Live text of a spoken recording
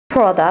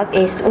product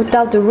is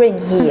without the ring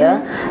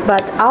here,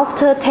 but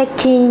after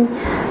taking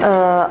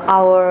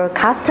our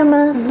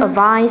customers'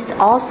 advice,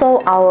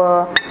 also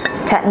our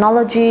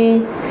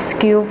technology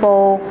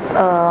skillful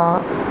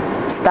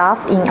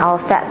staff in our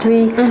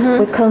factory,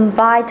 we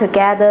combine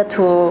together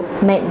to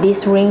make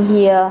this ring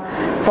here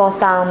for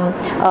some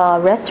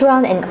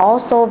restaurant and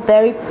also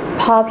very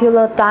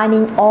popular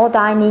dining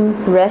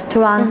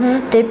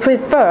restaurant. They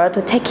prefer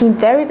to taking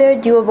very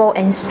durable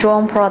and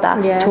strong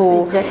products to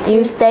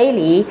use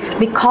daily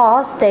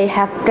because they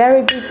have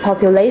very big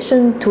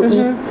population to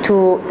eat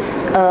to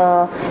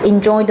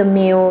enjoy the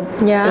meal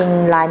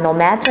in like no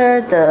matter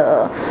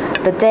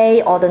the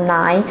day or the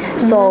night.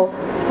 So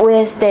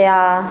with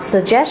their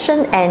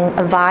suggestion and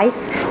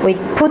advice, we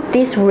put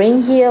this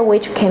ring here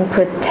which can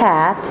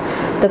protect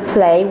the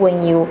plate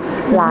when you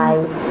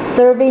like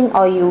serving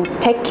or you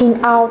taking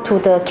out to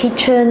the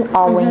kitchen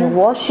or when you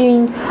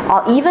washing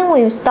or even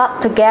when you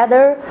start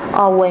together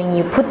or when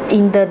you put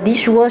in the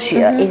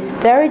dishwasher. It's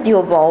very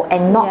durable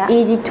and not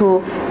easy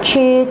to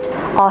cheat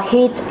or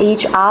hit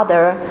each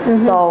other.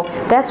 So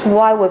that's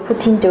why we're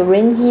putting the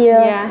ring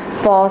here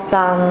for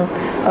some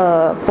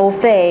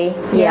buffet,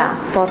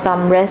 for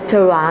some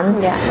restaurant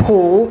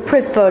who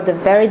prefer the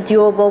very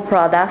durable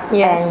products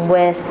and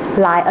with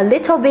like a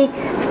little bit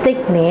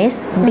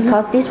thickness,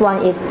 because this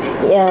one is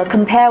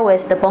compared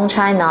with the bone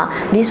china,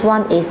 this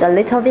one is a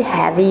little bit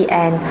heavy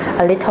and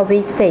a little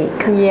bit thick.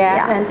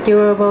 And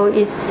durable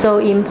is so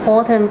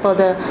important for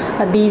the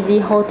busy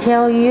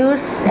hotel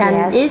use,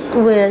 and it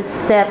will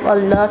save a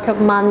lot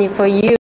of money for you.